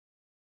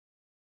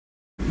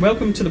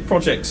Welcome to the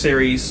project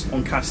series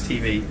on CAS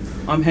TV.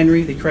 I'm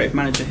Henry, the creative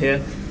manager here,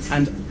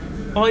 and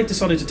I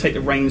decided to take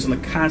the reins on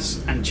the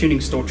CAS and tuning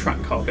store track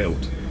car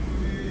build.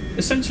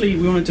 Essentially,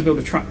 we wanted to build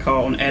a track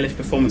car on airlift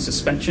performance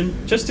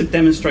suspension, just to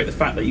demonstrate the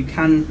fact that you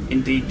can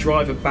indeed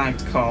drive a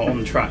bagged car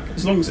on track,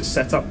 as long as it's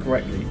set up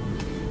correctly.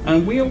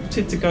 And we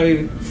opted to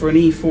go for an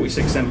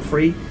E46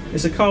 M3.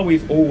 It's a car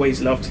we've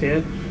always loved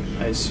here.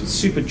 It's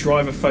super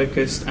driver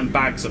focused and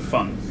bags of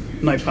fun,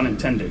 no pun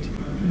intended.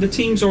 The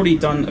team's already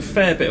done a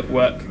fair bit of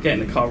work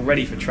getting the car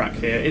ready for track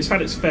here. It's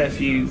had its fair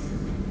few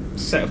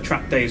set of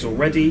track days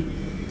already.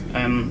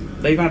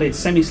 They've added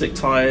semi-slick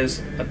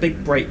tyres, a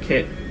big brake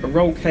kit, a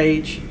roll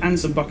cage and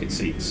some bucket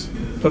seats.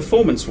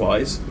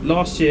 Performance-wise,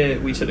 last year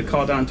we took the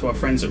car down to our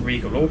friends at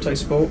Regal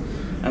Autosport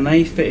and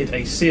they fitted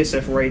a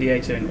CSF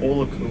radiator in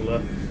all the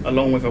cooler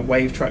along with a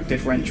wave track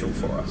differential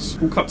for us.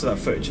 We'll cut to that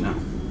footage now.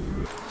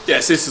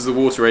 Yes, this is the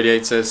water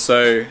radiator,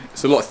 so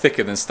it's a lot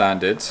thicker than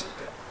standard.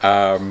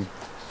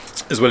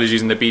 As well as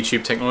using the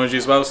B-tube technology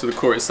as well, so the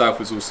core itself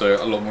is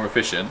also a lot more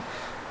efficient.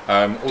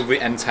 All the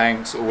end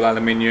tanks, all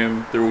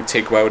aluminium, they're all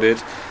TIG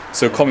welded.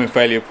 So a common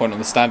failure point on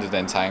the standard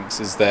end tanks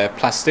is they're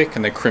plastic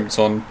and they're crimped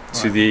on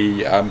to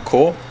the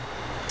core.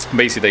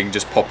 Basically they can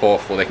just pop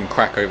off or they can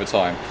crack over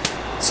time.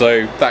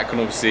 So that can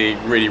obviously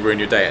really ruin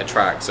your day at a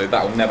track, so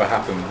that will never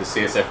happen with the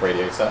CSF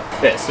radiator.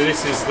 Yeah, so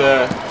this is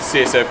the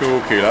CSF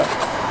oil cooler.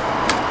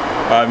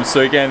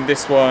 So again,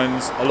 this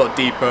one's a lot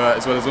deeper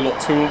as well as a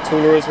lot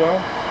taller as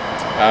well.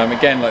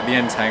 Again, like the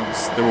end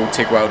tanks, they're all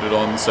TIG welded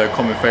on, so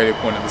common failure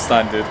point of the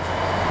standard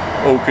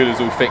oil cooler's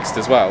all fixed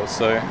as well.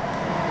 So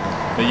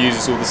it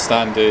uses all the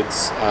standard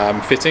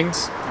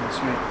fittings.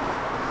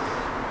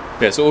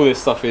 Yeah, so all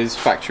this stuff is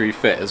factory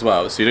fit as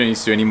well, so you don't need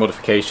to do any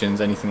modifications,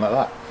 anything like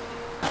that.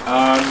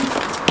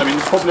 I mean,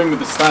 the problem with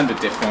the standard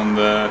diff on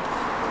the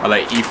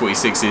like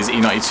E46s,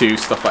 E92,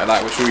 stuff like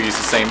that, which all use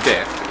the same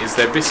diff, is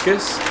they're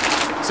viscous,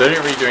 so they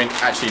don't really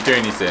actually do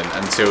anything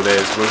until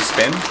there's real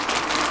spin.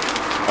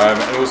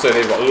 And also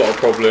they've got a lot of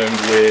problems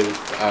with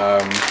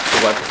sort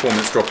of like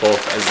performance drop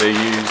off as they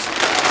use,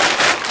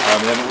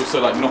 and then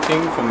also like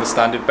knocking from the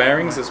standard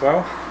bearings as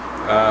well.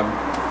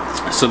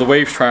 So the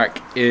wave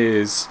track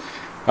is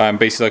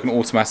basically like an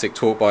automatic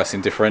torque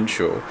biasing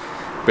differential,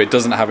 but it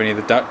doesn't have any of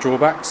the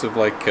drawbacks of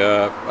like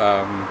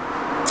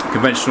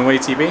conventional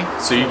ATB.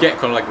 So you get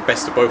kind of like the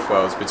best of both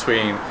worlds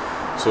between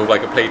sort of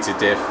like a plated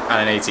diff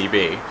and an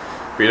ATB,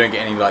 but you don't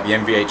get any like the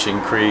MVH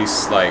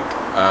increase, like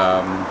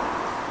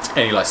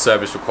any like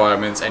service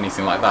requirements,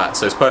 anything like that.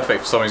 So it's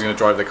perfect for someone who's going to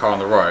drive their car on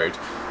the road,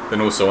 then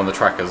also on the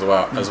track as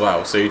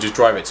well. So you just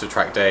drive it to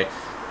track day,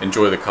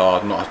 enjoy the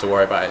car, not have to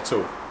worry about it at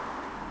all.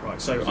 Right,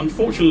 so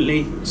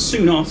unfortunately,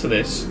 soon after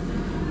this,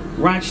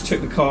 Raj took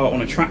the car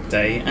on a track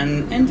day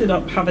and ended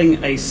up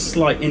having a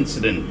slight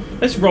incident.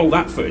 Let's roll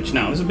that footage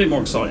now, it's a bit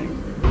more exciting.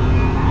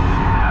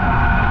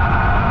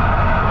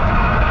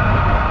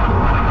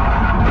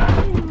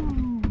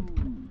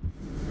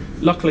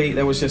 Luckily,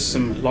 there was just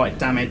some light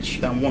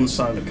damage down one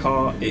side of the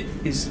car. It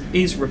is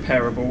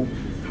repairable.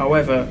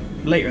 However,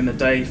 later in the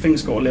day,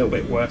 things got a little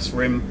bit worse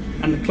for him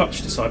and the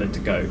clutch decided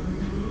to go.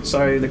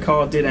 So the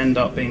car did end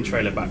up being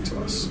trailered back to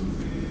us.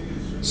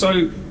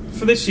 So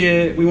for this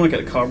year, we want to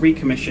get the car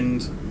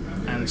recommissioned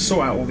and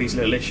sort out all these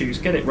little issues,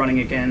 get it running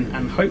again,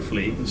 and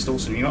hopefully install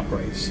some new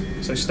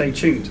upgrades. So stay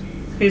tuned.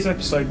 Here's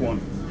episode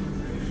 1.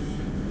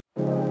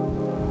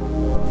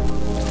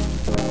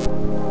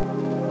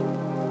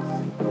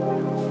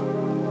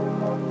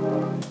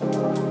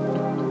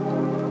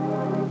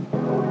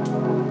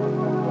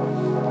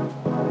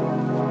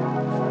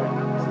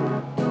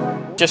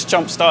 Just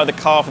jump-started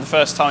the car for the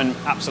first time in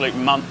absolute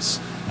months.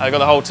 Got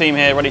the whole team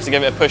here ready to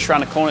give it a push around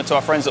the corner to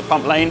our friends at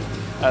Pump Lane.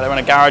 They're in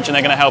a garage and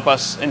they're going to help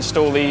us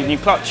install the new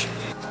clutch.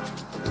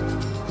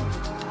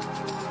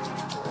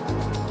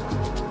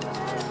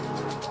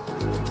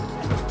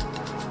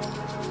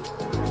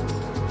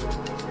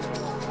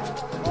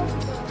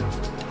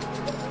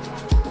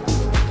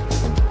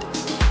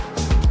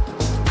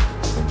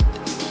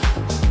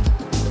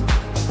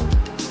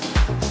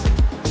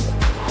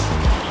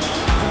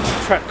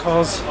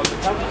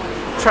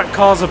 Track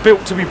cars are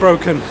built to be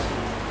broken.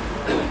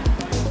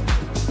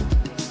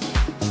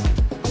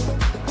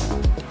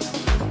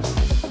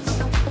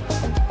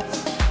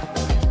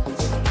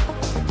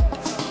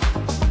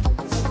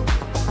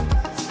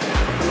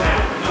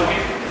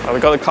 Well,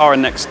 we got the car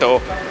in next door.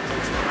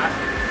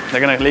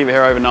 They're going to leave it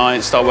here overnight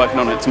and start working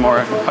on it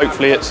tomorrow.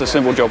 Hopefully it's a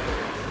simple job.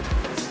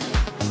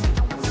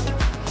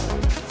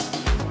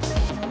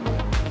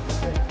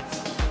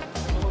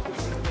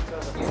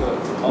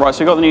 Right,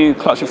 so we've got the new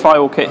clutch and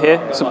firewall kit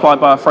here, supplied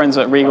by our friends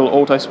at Regal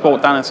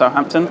Autosport down in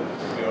Southampton.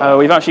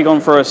 We've actually gone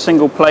for a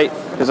single plate,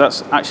 because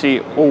that's actually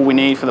all we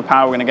need for the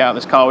power we're going to get out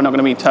of this car. We're not going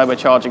to be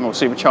turbocharging or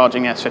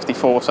supercharging the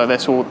S54, so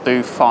this will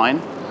do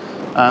fine.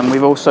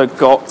 We've also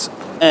got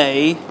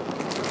a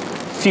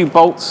few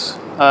bolts,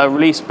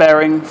 release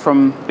bearing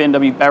from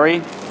BMW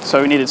Berry,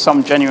 so we needed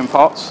some genuine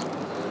parts.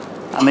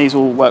 And these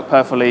will work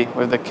perfectly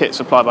with the kit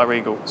supplied by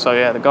Regal. So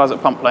yeah, the guys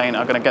at Pump Lane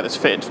are going to get this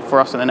fitted for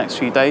us in the next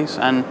few days,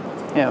 and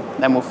yeah,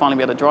 then we'll finally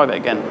be able to drive it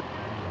again.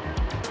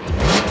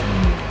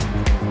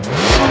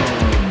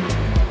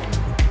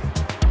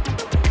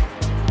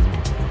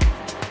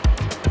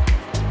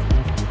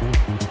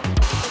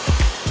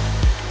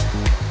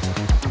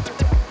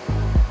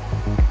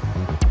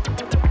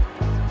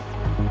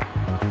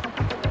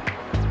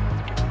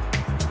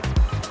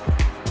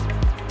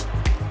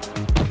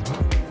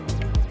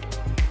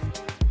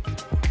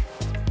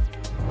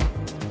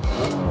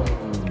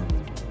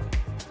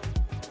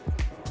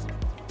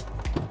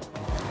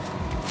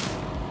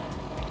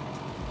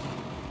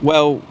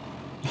 Well,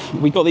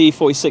 we got the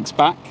E46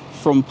 back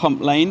from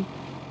Pump Lane.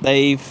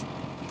 They've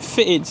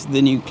fitted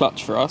the new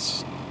clutch for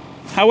us.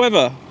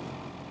 However,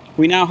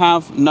 we now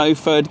have no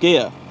third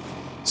gear.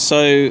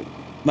 So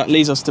that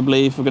leads us to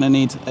believe we're going to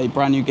need a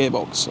brand new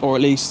gearbox, or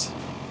at least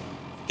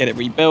get it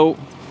rebuilt,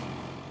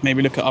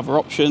 maybe look at other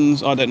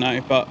options, I don't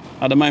know. But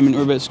at the moment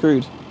we're a bit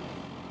screwed.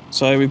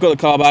 So we've got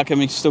the car back and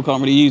we still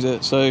can't really use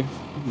it. So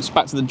it's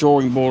back to the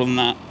drawing board on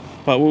that.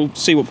 But we'll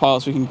see what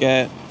parts we can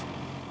get.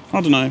 I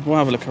don't know, we'll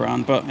have a look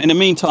around, but in the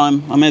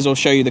meantime, I may as well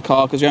show you the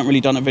car because we haven't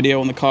really done a video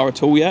on the car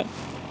at all yet.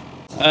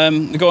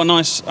 We've got a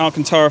nice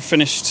Alcantara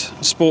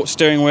finished sports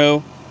steering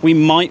wheel. We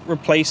might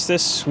replace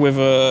this with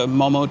a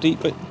Momo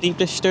deep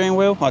dish steering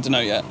wheel. I don't know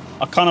yet.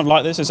 I kind of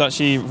like this, it's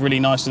actually really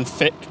nice and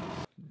thick.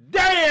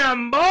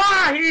 Damn, boy,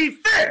 he's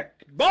thick!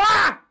 Boy,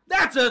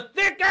 that's a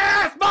thick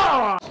ass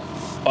boy!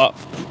 But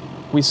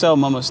we sell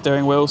Momo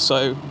steering wheels,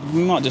 so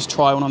we might just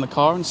try one on the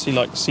car and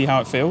see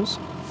how it feels.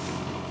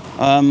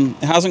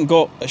 It hasn't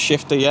got a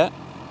shifter yet,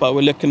 but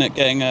we're looking at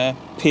getting a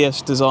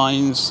PS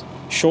Designs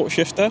short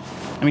shifter.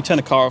 Let me turn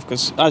the car off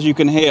because, as you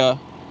can hear,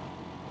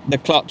 the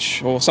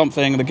clutch or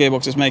something, the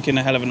gearbox is making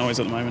a hell of a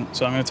noise at the moment.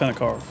 So I'm going to turn the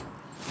car off.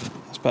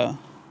 That's better.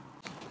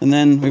 And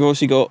then we've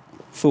also got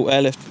full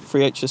airlift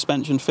 3H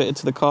suspension fitted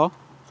to the car,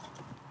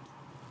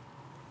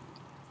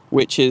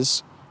 which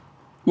is,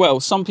 well,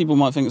 some people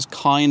might think it's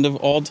kind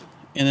of odd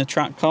in a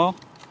track car,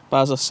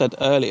 but as I said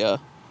earlier,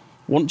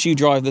 once you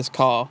drive this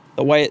car,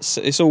 the way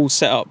it's all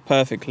set up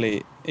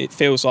perfectly, it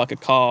feels like a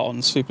car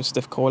on super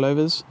stiff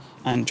coilovers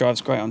and drives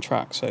great on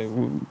track.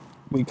 So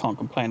we can't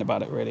complain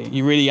about it really.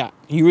 You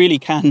really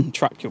can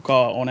track your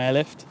car on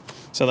airlift,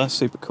 so that's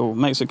super cool.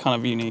 Makes it kind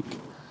of unique.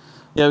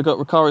 Yeah, we've got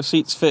Recaro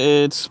seats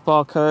fitted,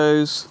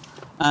 Sparcos,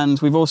 and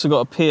we've also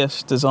got a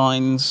PS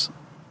Designs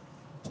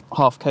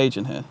half cage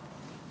in here,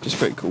 which is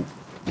pretty cool.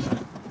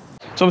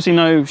 It's obviously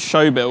no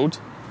show build,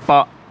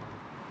 but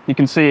you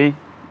can see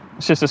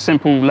it's just a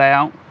simple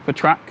layout for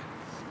track,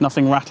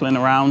 nothing rattling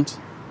around.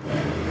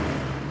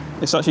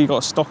 It's actually got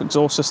a stock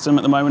exhaust system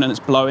at the moment and it's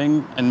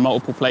blowing in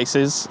multiple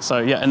places. So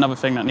yeah, another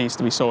thing that needs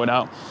to be sorted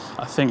out.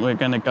 I think we're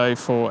going to go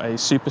for a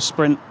Super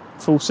Sprint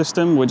full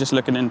system. We're just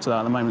looking into that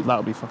at the moment. That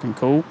would be fucking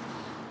cool.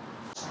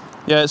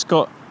 Yeah, it's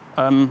got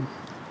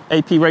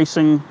AP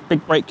Racing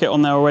big brake kit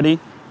on there already.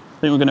 I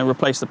think we're going to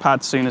replace the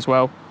pads soon as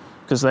well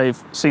because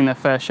they've seen their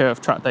fair share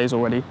of track days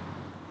already.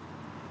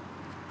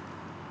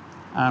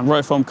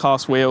 Rotofoam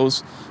cast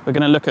wheels. We're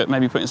going to look at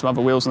maybe putting some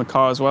other wheels in the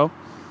car as well.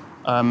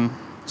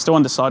 Still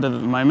undecided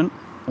at the moment.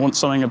 I want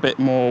something a bit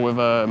more with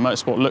a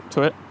motorsport look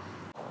to it.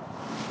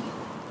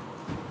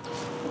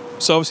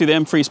 So obviously the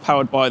M3 is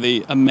powered by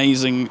the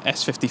amazing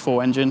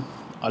S54 engine.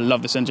 I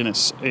love this engine,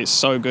 it's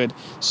so good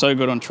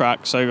on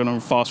track, so good on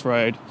fast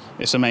road,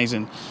 it's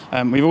amazing.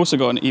 We've also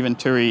got an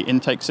Eventuri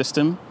intake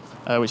system,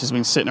 which has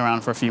been sitting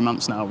around for a few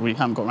months now. We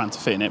haven't got around to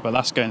fitting it, but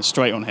that's going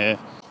straight on here.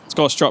 It's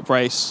got a strut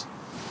brace.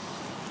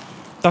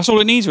 That's all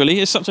it needs really,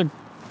 it's such a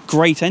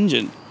great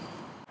engine.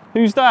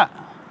 Who's that?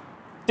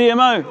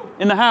 DMO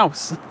in the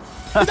house.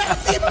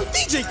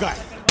 DJ guy.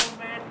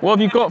 What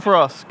have you got for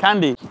us?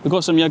 Candy. We've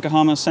got some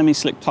Yokohama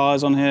semi-slick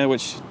tyres on here,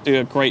 which do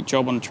a great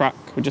job on track.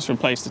 We just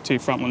replaced the two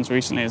front ones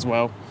recently as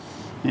well.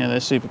 Yeah, they're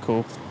super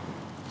cool.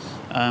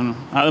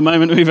 At the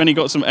moment, we've only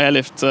got some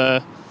airlift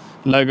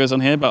logos on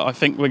here, but I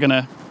think we're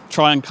gonna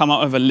try and come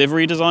up with a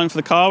livery design for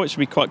the car, which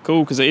would be quite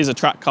cool because it is a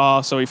track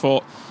car. So we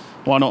thought,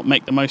 why not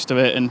make the most of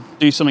it and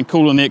do something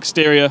cool on the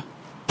exterior.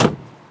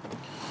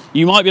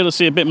 You might be able to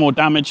see a bit more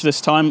damage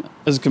this time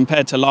as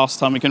compared to last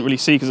time. We couldn't really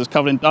see because it was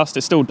covered in dust.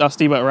 It's still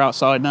dusty, but we're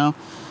outside now,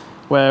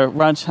 where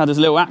Raj had his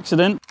little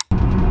accident.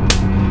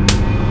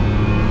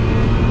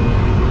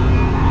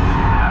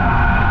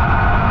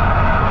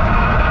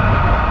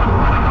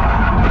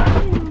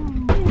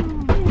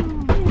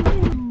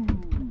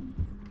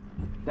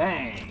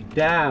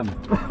 Damn.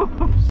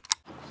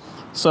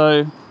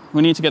 So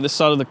we need to get this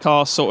side of the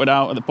car sorted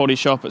out at the body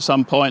shop at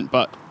some point,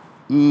 but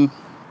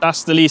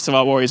that's the least of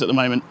our worries at the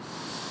moment.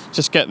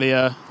 Just get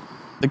the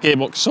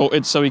gearbox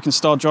sorted so we can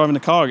start driving the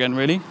car again,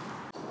 really.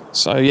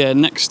 So yeah,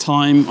 next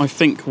time I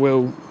think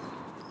we'll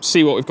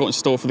see what we've got in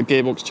store for the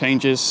gearbox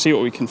changes, see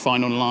what we can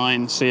find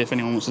online, see if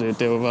anyone wants to do a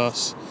deal with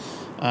us.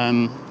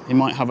 You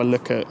might have a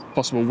look at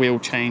possible wheel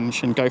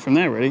change and go from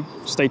there, really.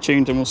 Stay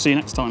tuned and we'll see you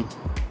next time.